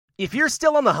If you're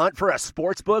still on the hunt for a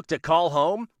sports book to call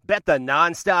home, bet the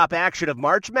nonstop action of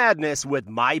March Madness with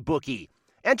MyBookie.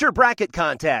 Enter bracket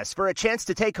contests for a chance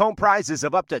to take home prizes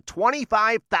of up to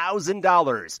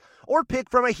 $25,000, or pick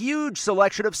from a huge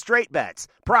selection of straight bets,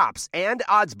 props, and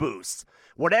odds boosts.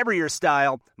 Whatever your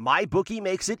style, MyBookie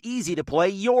makes it easy to play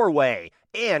your way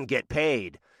and get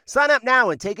paid. Sign up now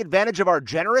and take advantage of our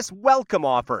generous welcome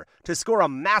offer to score a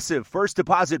massive first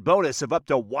deposit bonus of up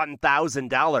to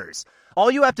 $1,000. All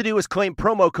you have to do is claim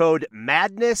promo code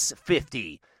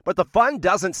MADNESS50. But the fun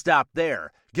doesn't stop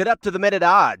there. Get up-to-the-minute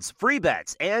odds, free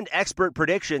bets, and expert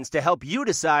predictions to help you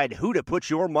decide who to put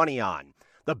your money on.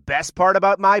 The best part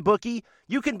about MyBookie?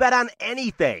 You can bet on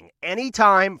anything,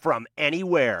 anytime, from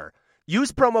anywhere.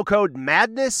 Use promo code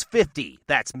MADNESS50,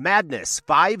 that's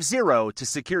MADNESS50, to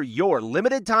secure your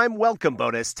limited-time welcome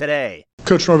bonus today.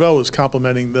 Coach Norvell was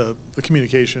complimenting the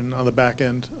communication on the back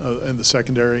end and the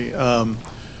secondary.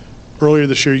 Earlier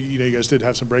this year, you guys did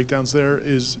have some breakdowns there.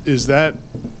 Is that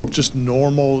just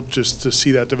normal, just to see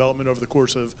that development over the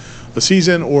course of the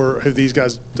season, or have these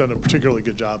guys done a particularly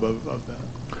good job of that?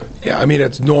 Yeah, I mean,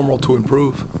 it's normal to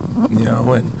improve,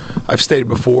 and I've stated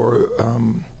before,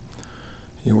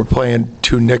 we're playing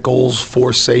 2 nickels,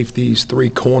 4 safeties, 3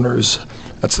 corners.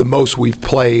 That's the most we've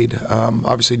played.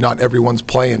 Obviously, not everyone's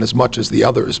playing as much as the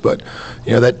others, but,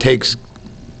 that takes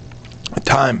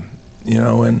time,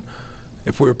 and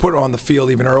if we were put on the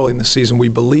field even early in the season, we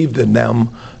believed in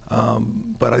them.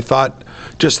 But I thought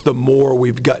just the more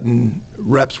we've gotten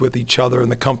reps with each other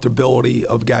and the comfortability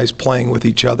of guys playing with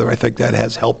each other, I think that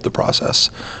has helped the process.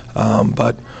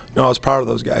 But I was proud of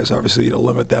those guys. Obviously, to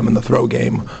limit them in the throw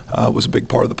game was a big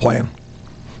part of the plan.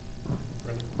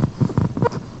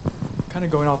 Kind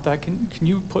of going off that, can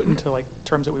you put into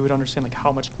terms that we would understand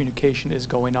how much communication is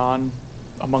going on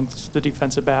amongst the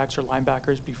defensive backs or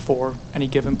linebackers before any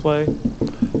given play?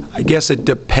 I guess it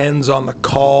depends on the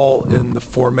call and the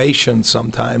formation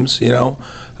sometimes, You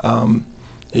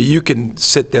can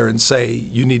sit there and say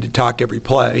you need to talk every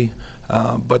play,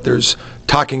 but there's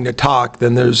talking to talk,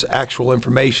 then there's actual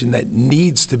information that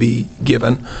needs to be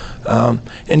given.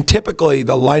 And typically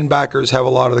the linebackers have a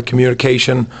lot of the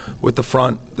communication with the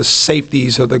front. The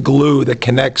safeties are the glue that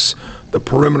connects the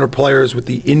perimeter players with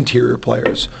the interior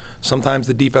players. Sometimes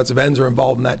the defensive ends are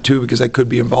involved in that too, because they could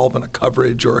be involved in a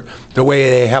coverage or the way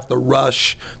they have to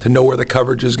rush to know where the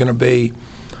coverage is going to be.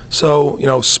 So,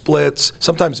 splits,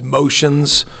 sometimes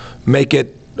motions make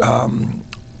it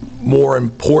more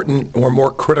important or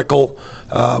more critical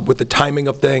with the timing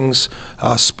of things.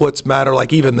 Splits matter,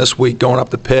 like even this week going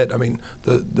up the pit. I mean,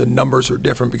 the numbers are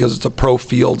different because it's a pro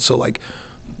field, so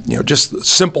just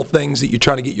simple things that you're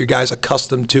trying to get your guys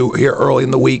accustomed to here early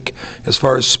in the week as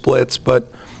far as splits.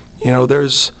 But, in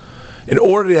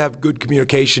order to have good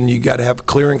communication, you got to have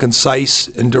clear and concise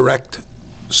and direct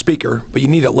speaker, but you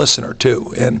need a listener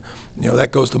too. And,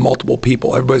 that goes to multiple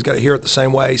people. Everybody's got to hear it the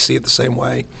same way, see it the same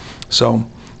way. So,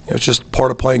 it's just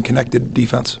part of playing connected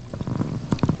defense.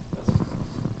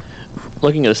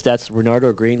 Looking at the stats,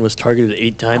 Renardo Green was targeted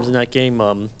 8 times in that game.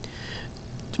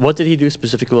 What did he do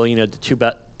specifically? The 2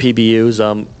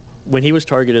 PBUs. When he was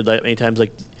targeted that many times,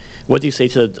 what do you say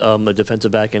to the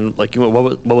defensive back? And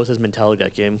what was his mentality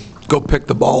that game? Go pick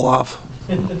the ball off.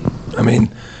 I mean,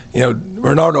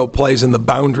 Renardo plays in the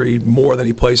boundary more than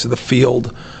he plays to the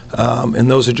field,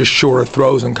 and those are just shorter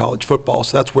throws in college football.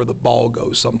 So that's where the ball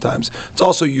goes sometimes. It's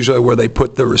also usually where they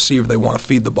put the receiver they want to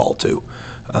feed the ball to.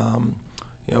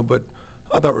 But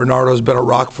I thought Renardo's been a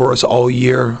rock for us all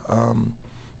year.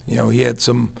 He had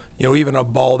some, even a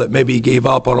ball that maybe he gave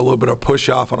up on a little bit of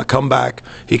push-off on a comeback,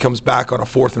 he comes back on a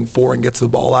 4th and 4 and gets the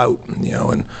ball out,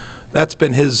 and that's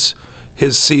been his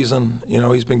season.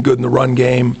 He's been good in the run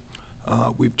game.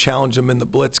 We've challenged him in the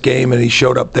blitz game, and he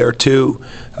showed up there too.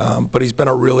 But he's been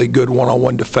a really good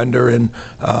one-on-one defender, and,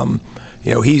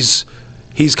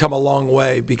 he's come a long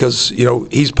way because,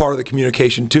 he's part of the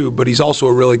communication too, but he's also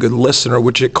a really good listener,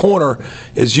 which at corner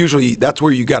is usually, that's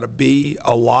where you got to be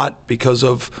a lot because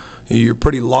of you're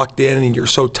pretty locked in and you're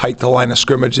so tight to the line of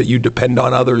scrimmage that you depend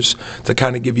on others to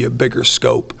kind of give you a bigger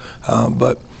scope.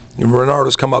 But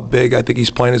Renardo's come up big. I think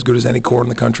he's playing as good as any corner in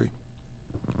the country.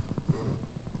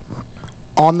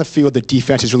 On the field, the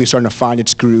defense is really starting to find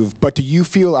its groove. But do you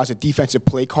feel, as a defensive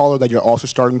play caller, that you're also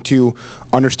starting to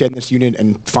understand this unit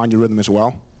and find your rhythm as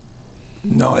well?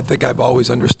 No, I think I've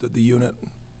always understood the unit.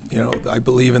 I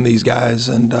believe in these guys,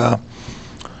 and I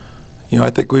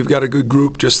think we've got a good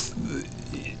group. Just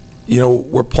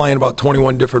we're playing about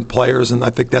 21 different players, and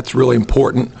I think that's really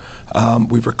important.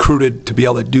 We've recruited to be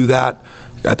able to do that.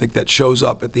 I think that shows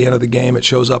up at the end of the game. It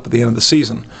shows up at the end of the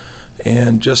season.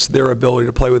 and just their ability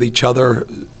to play with each other,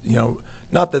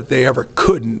 not that they ever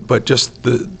couldn't, but just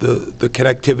the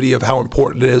connectivity of how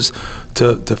important it is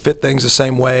to fit things the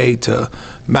same way, to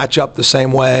match up the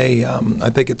same way. I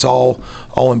think it's all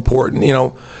important.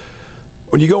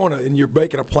 When you go and you're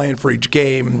making a plan for each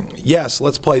game, yes,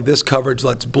 let's play this coverage,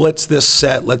 let's blitz this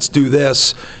set, let's do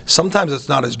this. Sometimes it's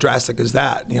not as drastic as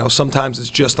that. Sometimes it's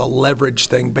just a leverage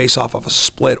thing based off of a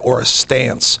split or a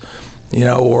stance,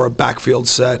 or a backfield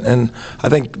set. And I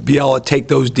think be able to take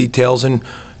those details and,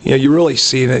 you really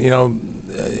see it,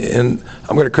 and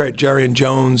I'm going to credit Jerry and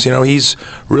Jones. He's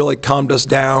really calmed us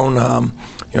down.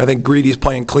 I think Greedy's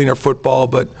playing cleaner football,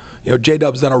 but,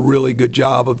 J-Dub's done a really good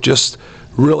job of just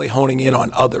really honing in on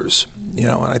others, and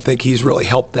I think he's really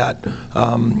helped that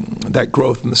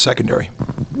growth in the secondary.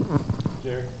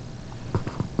 Jerry.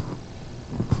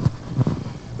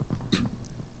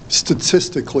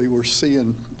 Statistically, we're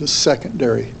seeing the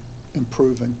secondary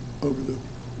improving over the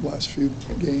last few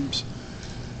games.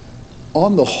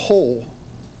 On the whole,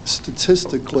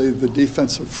 statistically, the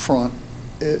defensive front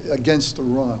against the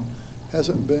run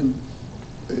hasn't been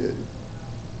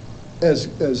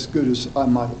as good as I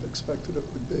might have expected it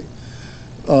would be.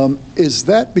 Is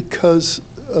that because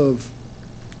of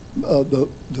the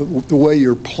way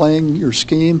you're playing your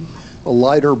scheme, a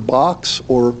lighter box,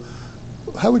 or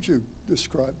how would you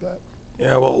describe that?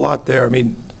 Yeah, well, a lot there. I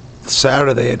mean,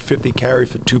 Saturday they had 50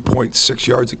 carries for 2.6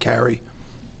 yards a carry,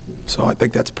 so I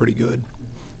think that's pretty good.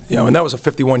 And that was a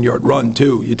 51-yard run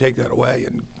too. You take that away,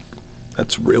 and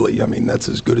that's really, that's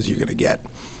as good as you're going to get.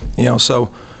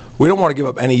 So we don't want to give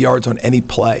up any yards on any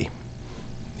play.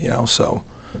 So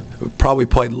we probably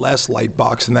played less light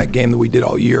box in that game than we did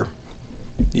all year.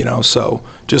 So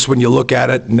just when you look at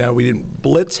it, now we didn't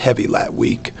blitz heavy that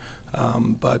week,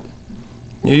 but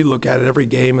you look at it, every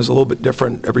game is a little bit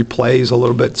different. Every play is a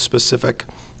little bit specific.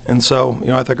 And so,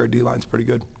 I think our D-line's pretty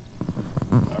good.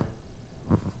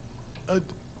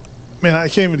 Man,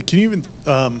 can you even,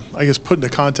 I guess, put into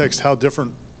context how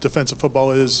different defensive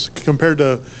football is compared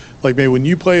to, like, maybe when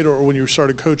you played or when you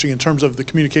started coaching in terms of the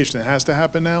communication that has to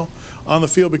happen now on the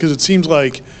field? Because it seems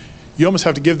like you almost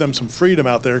have to give them some freedom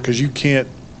out there because you can't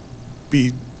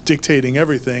be dictating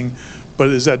everything. But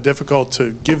is that difficult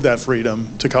to give that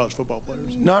freedom to college football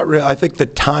players? Not really. I think the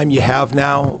time you have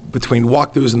now between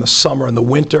walkthroughs in the summer and the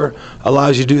winter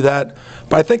allows you to do that.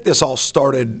 But I think this all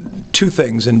started two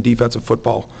things in defensive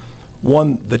football.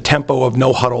 One, the tempo of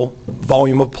no huddle,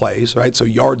 volume of plays, right? So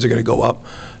yards are going to go up.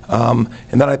 And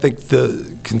then I think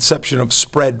the conception of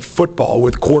spread football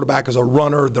with quarterback as a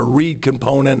runner, the read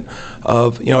component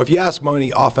of, if you ask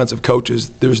many offensive coaches,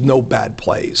 there's no bad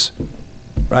plays.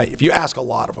 Right? If you ask a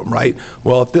lot of them, right?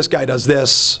 Well, if this guy does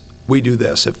this, we do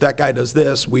this. If that guy does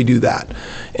this, we do that.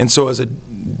 And so as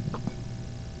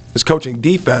coaching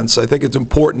defense, I think it's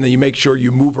important that you make sure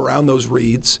you move around those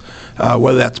reads,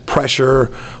 whether that's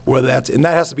pressure, and that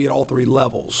has to be at all three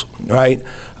levels, right?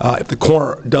 If the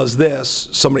corner does this,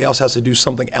 somebody else has to do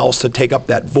something else to take up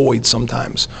that void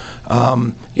sometimes. You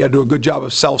got to do a good job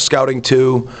of self-scouting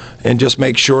too, and just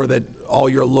make sure that all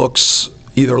your looks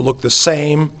either look the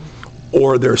same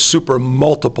or they're super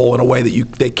multiple in a way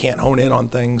that they can't hone in on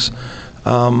things.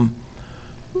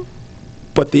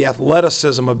 But the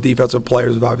athleticism of defensive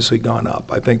players have obviously gone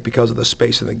up, I think, because of the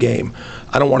space in the game.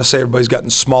 I don't want to say everybody's gotten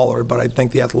smaller, but I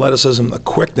think the athleticism, the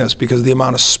quickness, because of the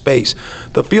amount of space.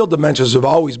 The field dimensions have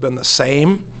always been the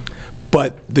same,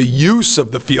 but the use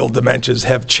of the field dimensions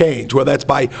have changed, whether that's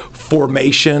by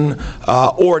formation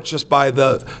or it's just by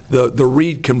the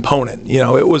read component.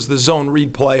 It was the zone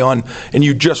read play and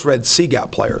you just read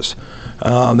C-gap players.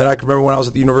 That I can remember when I was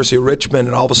at the University of Richmond,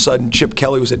 and all of a sudden Chip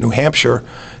Kelly was at New Hampshire,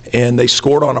 and they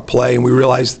scored on a play, and we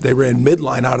realized they ran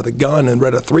midline out of the gun and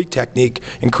read a 3 technique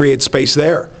and created space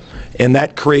there. And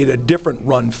that created a different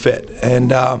run fit.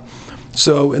 And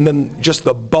and then just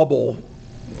the bubble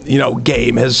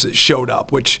game has showed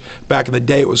up, which back in the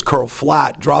day it was curl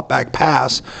flat, drop back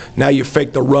pass. Now you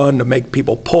fake the run to make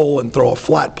people pull and throw a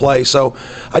flat play. So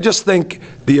I just think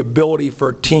the ability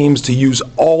for teams to use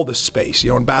all the space,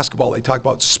 in basketball they talk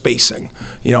about spacing.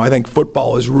 I think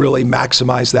football has really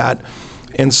maximized that.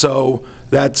 And so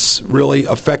that's really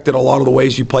affected a lot of the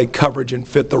ways you play coverage and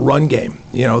fit the run game.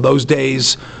 Those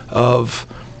days of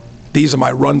these are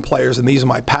my run players and these are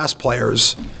my pass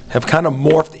players have kind of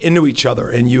morphed into each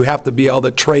other, and you have to be able to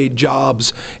trade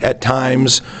jobs at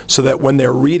times so that when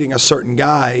they're reading a certain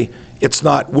guy, it's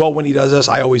not, well, when he does this,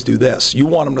 I always do this. You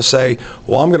want them to say,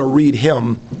 well, I'm going to read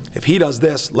him. If he does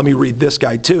this, let me read this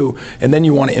guy too, and then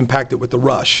you want to impact it with the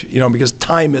rush, because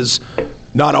time is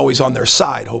not always on their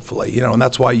side, hopefully, and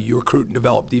that's why you recruit and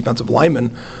develop defensive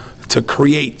linemen to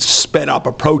create sped up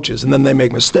approaches, and then they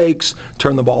make mistakes,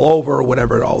 turn the ball over, or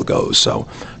whatever it all goes. So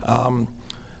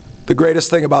the greatest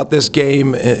thing about this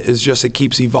game is just it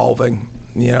keeps evolving,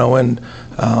 and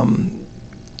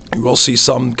we'll see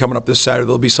some coming up this Saturday.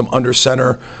 There'll be some under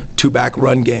center, 2-back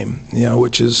run game,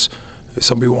 which is,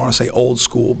 some people want to say old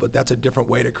school, but that's a different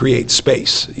way to create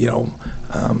space,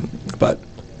 but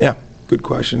yeah, good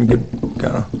question, good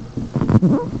kind of.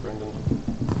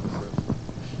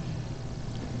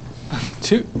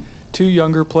 Two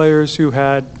younger players who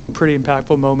had pretty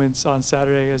impactful moments on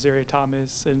Saturday, Azaria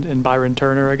Thomas and Byron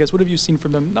Turner. I guess, what have you seen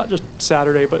from them, not just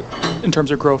Saturday, but in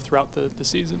terms of growth throughout the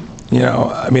season?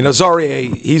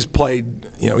 Azaria, he's played,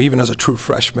 even as a true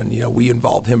freshman, we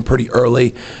involved him pretty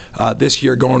early. This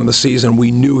year going into the season,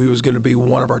 we knew he was going to be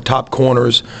one of our top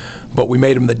corners, but we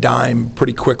made him the dime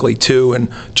pretty quickly too,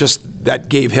 and just that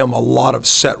gave him a lot of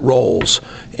set roles,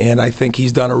 and I think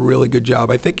he's done a really good job.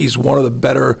 I think he's one of the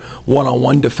better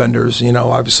one-on-one defenders.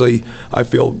 Obviously I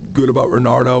feel good about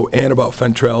Renardo and about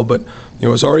Fentrell, but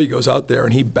Azaria goes out there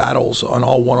and he battles on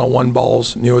all one-on-one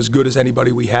balls, as good as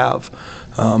anybody we have.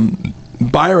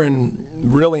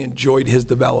 Byron really enjoyed his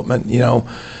development.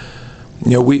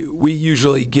 We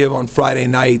usually give on Friday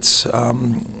nights.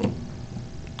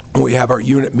 We have our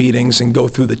unit meetings and go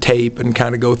through the tape and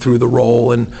kind of go through the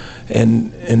role, and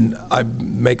I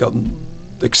make a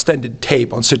extended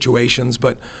tape on situations,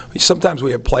 but sometimes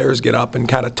we have players get up and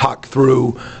kind of talk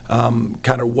through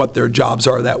kind of what their jobs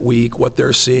are that week, what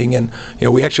they're seeing, and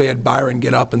we actually had Byron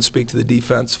get up and speak to the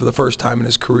defense for the first time in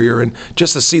his career, and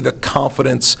just to see the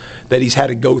confidence that he's had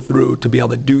to go through to be able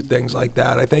to do things like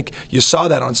that. I think you saw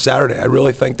that on Saturday. I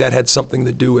really think that had something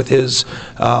to do with his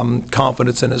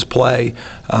confidence in his play,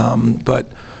 but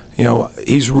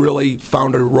he's really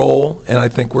found a role, and I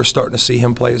think we're starting to see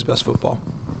him play his best football.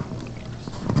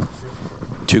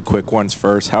 Two quick ones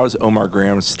first. How is Omar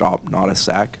Graham's stop not a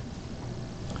sack?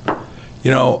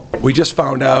 We just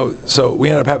found out, so we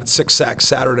ended up having 6 sacks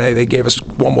Saturday. They gave us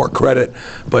one more credit,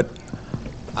 but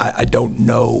I don't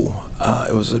know.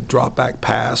 It was a drop-back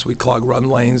pass. We clogged run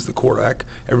lanes. The quarterback,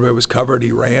 everybody was covered.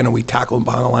 He ran, and we tackled him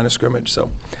behind the line of scrimmage.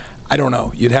 So I don't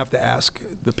know. You'd have to ask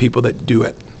the people that do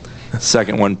it.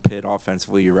 Second one, Pitt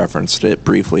offensively, you referenced it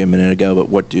briefly a minute ago, but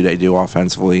what do they do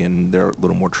offensively? And they're a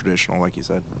little more traditional, like you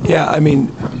said. Yeah,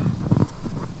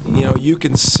 you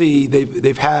can see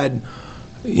they've had,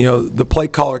 the play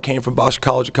caller came from Boston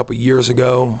College a couple years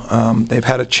ago. They've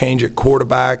had a change at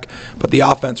quarterback, but the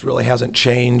offense really hasn't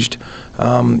changed.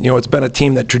 It's been a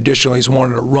team that traditionally has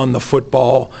wanted to run the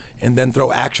football and then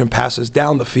throw action passes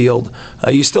down the field.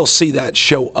 You still see that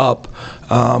show up,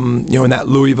 in that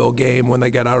Louisville game when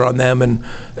they got out on them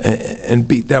and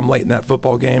beat them late in that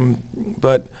football game.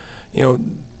 But,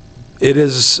 it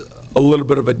is a little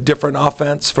bit of a different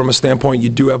offense from a standpoint. You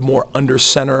do have more under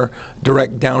center,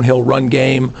 direct downhill run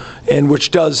game, and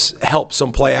which does help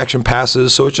some play action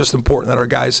passes. So it's just important that our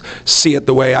guys see it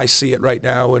the way I see it right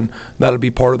now, and that'll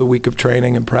be part of the week of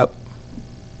training and prep.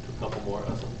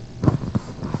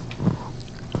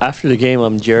 After the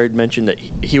game, Jared mentioned that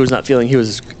he was not feeling he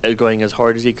was going as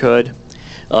hard as he could.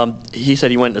 He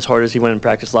said he went as hard as he went in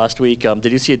practice last week.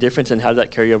 Did you see a difference, and how did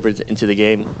that carry over into the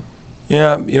game?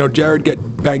 Yeah, Jared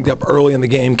got banged up early in the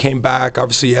game, came back.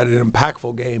 Obviously, he had an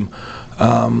impactful game.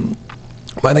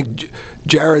 But I think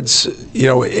Jared's,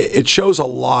 it shows a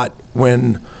lot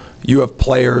when you have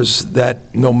players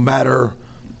that no matter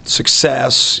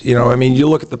success, you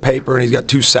look at the paper and he's got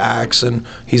 2 sacks and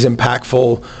he's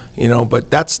impactful,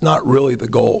 but that's not really the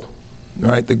goal.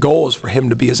 Right, the goal is for him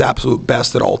to be his absolute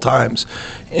best at all times,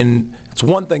 and it's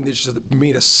one thing that's just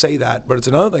me to say that, but it's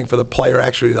another thing for the player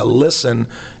actually to listen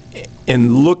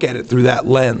and look at it through that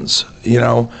lens,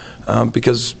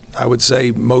 because I would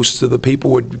say most of the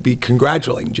people would be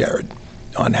congratulating Jared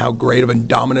on how great of and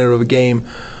dominant of a game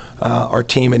our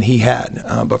team and he had,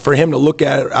 but for him to look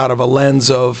at it out of a lens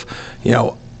of,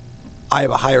 I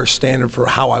have a higher standard for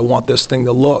how I want this thing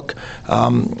to look.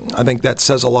 I think that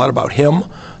says a lot about him.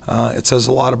 It says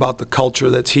a lot about the culture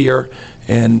that's here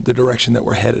and the direction that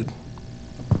we're headed.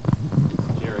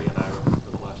 Jerry and Ira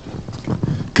for the last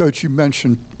one. Coach, you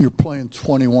mentioned you're playing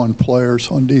 21 players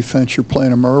on defense. You're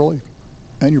playing them early,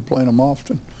 and you're playing them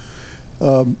often.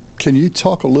 Can you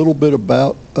talk a little bit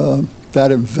about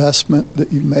that investment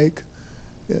that you make?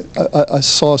 I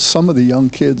saw some of the young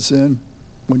kids in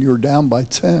when you were down by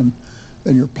 10,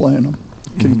 and you're playing them.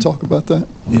 Can you talk about that?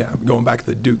 Yeah, going back to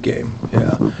the Duke game.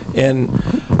 Yeah, and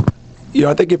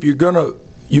I think if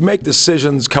you make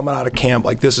decisions coming out of camp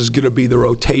like this is going to be the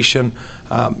rotation.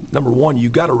 Number one, you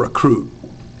got to recruit.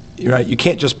 Right? You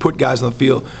can't just put guys on the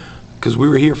field. because we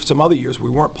were here for some other years, we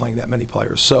weren't playing that many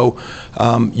players. So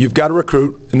you've got to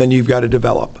recruit, and then you've got to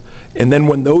develop. And then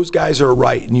when those guys are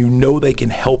right and you know they can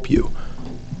help you,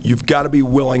 you've got to be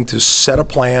willing to set a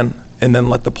plan and then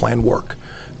let the plan work,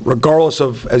 regardless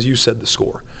of, as you said, the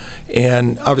score.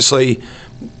 And obviously,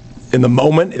 in the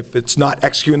moment, if it's not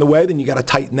executing the way, then you got to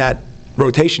tighten that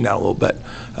rotation down a little bit.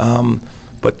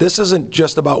 But this isn't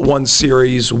just about one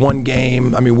series, one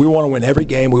game. I mean, we want to win every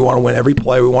game. We want to win every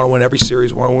play. We want to win every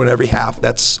series. We want to win every half.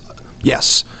 That's,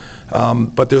 yes.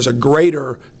 But there's a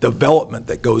greater development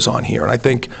that goes on here. And I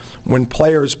think when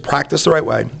players practice the right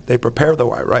way, they prepare the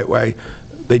right way,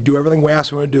 they do everything we ask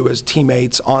them to do as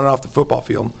teammates on and off the football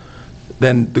field,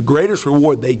 then the greatest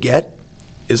reward they get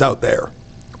is out there.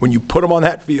 When you put them on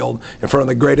that field in front of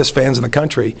the greatest fans in the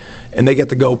country and they get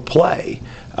to go play.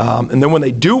 And then when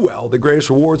they do well, the greatest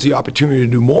reward is the opportunity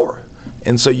to do more.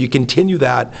 And so you continue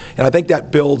that, and I think that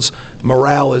builds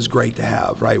morale is great to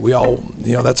have, right? We all,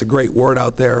 that's a great word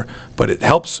out there, but it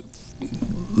helps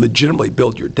legitimately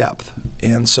build your depth.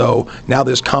 And so now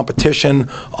there's competition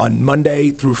on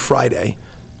Monday through Friday,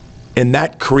 and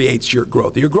that creates your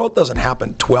growth. Your growth doesn't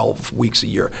happen 12 weeks a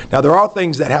year. Now, there are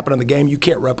things that happen in the game you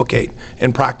can't replicate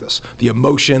in practice. The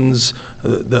emotions,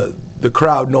 the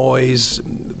crowd noise,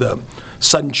 the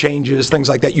sudden changes, things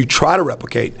like that, you try to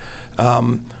replicate.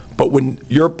 But when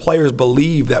your players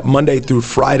believe that Monday through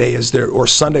Friday or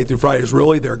Sunday through Friday is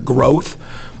really their growth,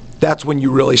 that's when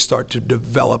you really start to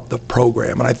develop the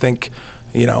program. And I think,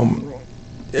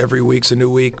 every week's a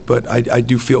new week, but I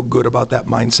do feel good about that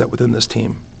mindset within this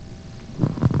team.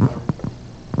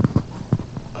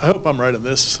 I hope I'm right on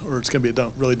this, or it's going to be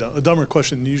a dumber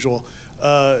question than usual.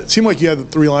 It seemed like you had the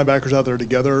three linebackers out there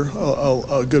together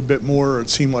a good bit more, it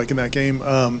seemed like, in that game.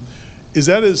 Is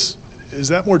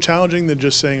that more challenging than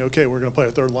just saying, okay, we're going to play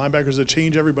a third linebacker? Does it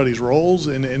change everybody's roles?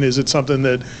 And is it something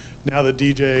that now that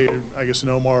DJ, I guess, and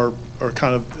Omar are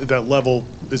kind of at that level,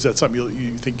 is that something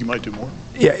you think you might do more?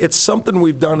 Yeah, it's something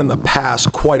we've done in the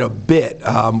past quite a bit.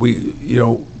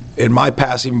 In my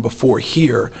past, even before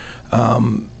here,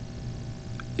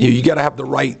 you got to have the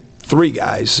right three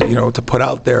guys, to put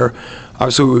out there.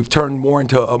 Obviously, we've turned more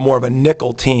into more of a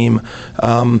nickel team.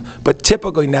 But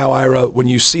typically now, Ira, when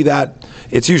you see that,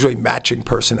 it's usually matching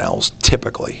personnels,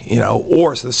 typically,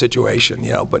 or it's the situation,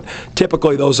 But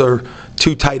typically those are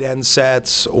two tight end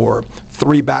sets or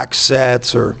three back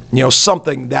sets or,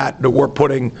 something that we're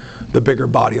putting the bigger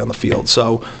body on the field.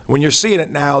 So when you're seeing it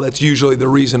now, that's usually the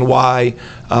reason why.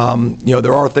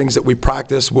 There are things that we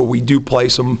practice where we do play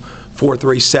some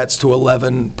 4-3 sets to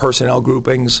 11 personnel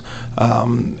groupings.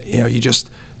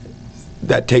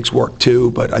 That takes work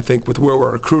too, but I think with where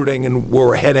we're recruiting and where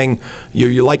we're heading,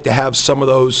 you like to have some of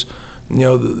those,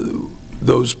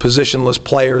 those positionless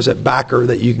players at backer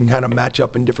that you can kind of match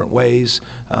up in different ways.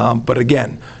 But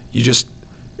again,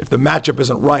 if the matchup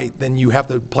isn't right, then you have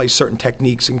to play certain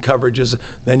techniques and coverages.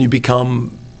 Then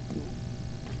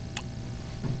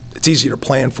it's easier to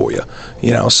plan for you,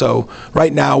 So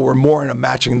right now we're more into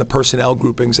matching the personnel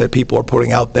groupings that people are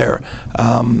putting out there,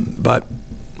 but.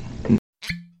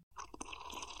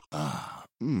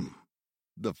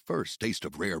 The first taste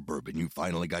of rare bourbon you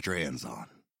finally got your hands on.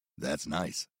 That's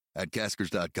nice. At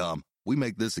Caskers.com, we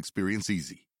make this experience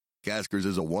easy. Caskers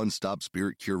is a one-stop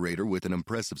spirit curator with an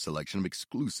impressive selection of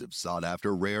exclusive,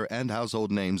 sought-after, rare, and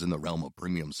household names in the realm of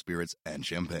premium spirits and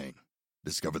champagne.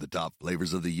 Discover the top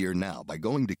flavors of the year now by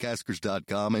going to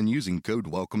Caskers.com and using code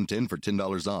WELCOME10 for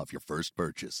 $10 off your first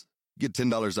purchase. Get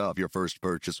 $10 off your first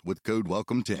purchase with code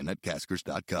WELCOME10 at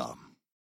Caskers.com.